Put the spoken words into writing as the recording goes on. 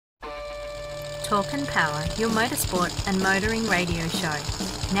Talk and Power, your motorsport and motoring radio show.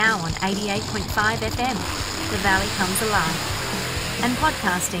 Now on 88.5 FM, The Valley Comes Alive. And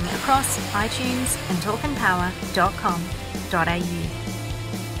podcasting across iTunes and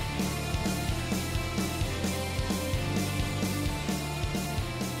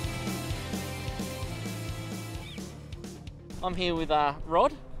I'm here with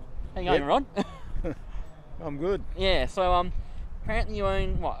Rod. How you going, Rod? I'm good. Yeah, so apparently you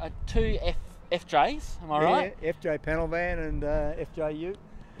own, two FJs, am I right? Yeah, FJ Panelvan and FJ Ute.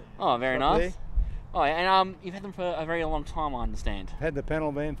 Oh, very nice. There. Oh, yeah, and you've had them for a very long time, I understand. Had the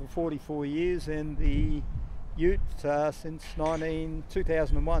Panelvan for 44 years and the Ute since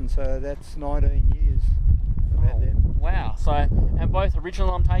 2001, so that's 19 years I've had them. Wow, so, and both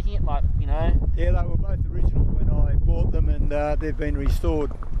original, I'm taking it, Yeah, they were both original when I bought them, and they've been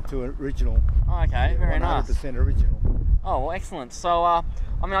restored to original. Oh, okay, Yeah, very nice. 100% original. Oh, well, excellent. So, I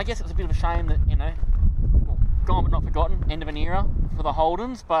guess it was a bit of a shame that, gone but not forgotten, end of an era for the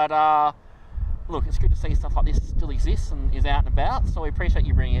Holdens, but look, it's good to see stuff like this still exists and is out and about, so we appreciate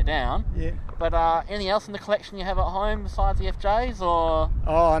you bringing it down. Yeah. But anything else in the collection you have at home besides the FJs, or?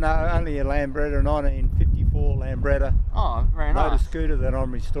 Oh, no, only a Lambretta, 1954 Lambretta. Oh, very nice. Motor scooter that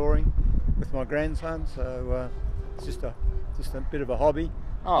I'm restoring with my grandson, so it's just a bit of a hobby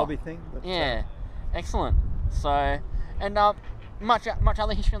thing. But, yeah, excellent. So, and much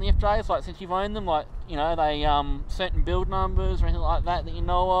other history on the FJs, like since you've owned them, they certain build numbers or anything like that you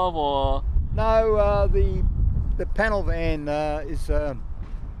know of, or? No, the Panelvan is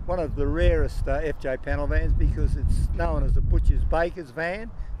one of the rarest FJ Panelvans because it's known as the Butcher's Baker's van.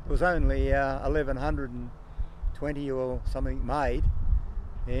 There was only 1,120 or something made,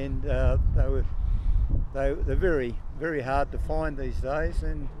 and they're very, very hard to find these days.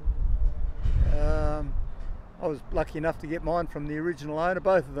 And I was lucky enough to get mine from the original owner.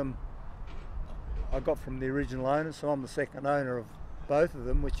 Both of them I got from the original owner, so I'm the second owner of both of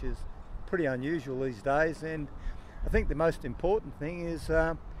them, which is pretty unusual these days. And I think the most important thing is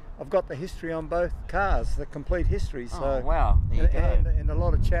I've got the history on both cars, the complete history. So, oh, wow, there you go. And a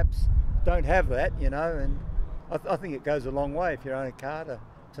lot of chaps don't have that, and I think it goes a long way if you own a car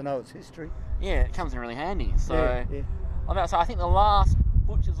to know its history. Yeah, it comes in really handy. So, yeah. I think the last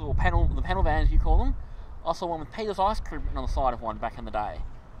Butchers or the Panelvans you call them, I saw one with Peter's Ice Cream written on the side of one back in the day.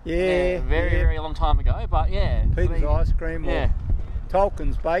 Yeah, very long time ago, but yeah. Peter's Ice Cream, yeah.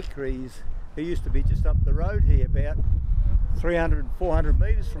 Tolkien's Bakeries, who used to be just up the road here, about 300, 400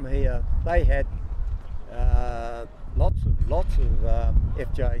 metres from here. They had lots of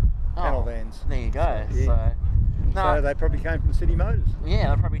FJ Panelvans. There you go. So they probably came from City Motors.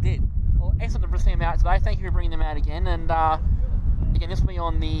 Yeah, they probably did. Well, excellent to bring them out today. Thank you for bringing them out again. And again, this will be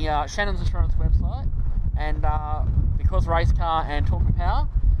on the Shannons Insurance website, and BecauseRacecar and Talk and Power.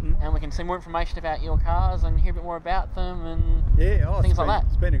 And we can see more information about your cars and hear a bit more about them and things like that.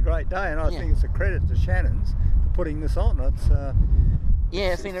 It's been a great day, and I think it's a credit to Shannons for putting this on. It's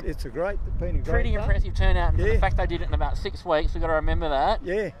been a great pretty impressive turnout, and for the fact they did it in about 6 weeks, we've got to remember that.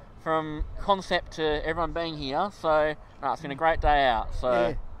 Yeah. From concept to everyone being here, so it's been a great day out.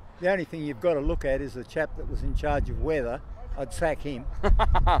 So the only thing you've got to look at is the chap that was in charge of weather. I'd sack him.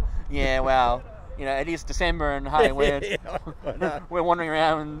 Yeah, well. It is December, and hey, we're wandering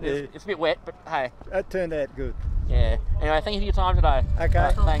around, and it's a bit wet, but hey. That turned out good. Yeah. Anyway, thank you for your time today.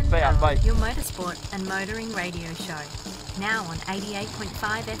 Okay. Thanks. See ya. Bye. Your motorsport and motoring radio show. Now on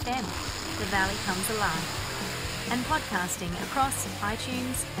 88.5 FM, The Valley Comes Alive. And podcasting across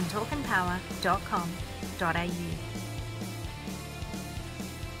iTunes and talkandpower.com.au.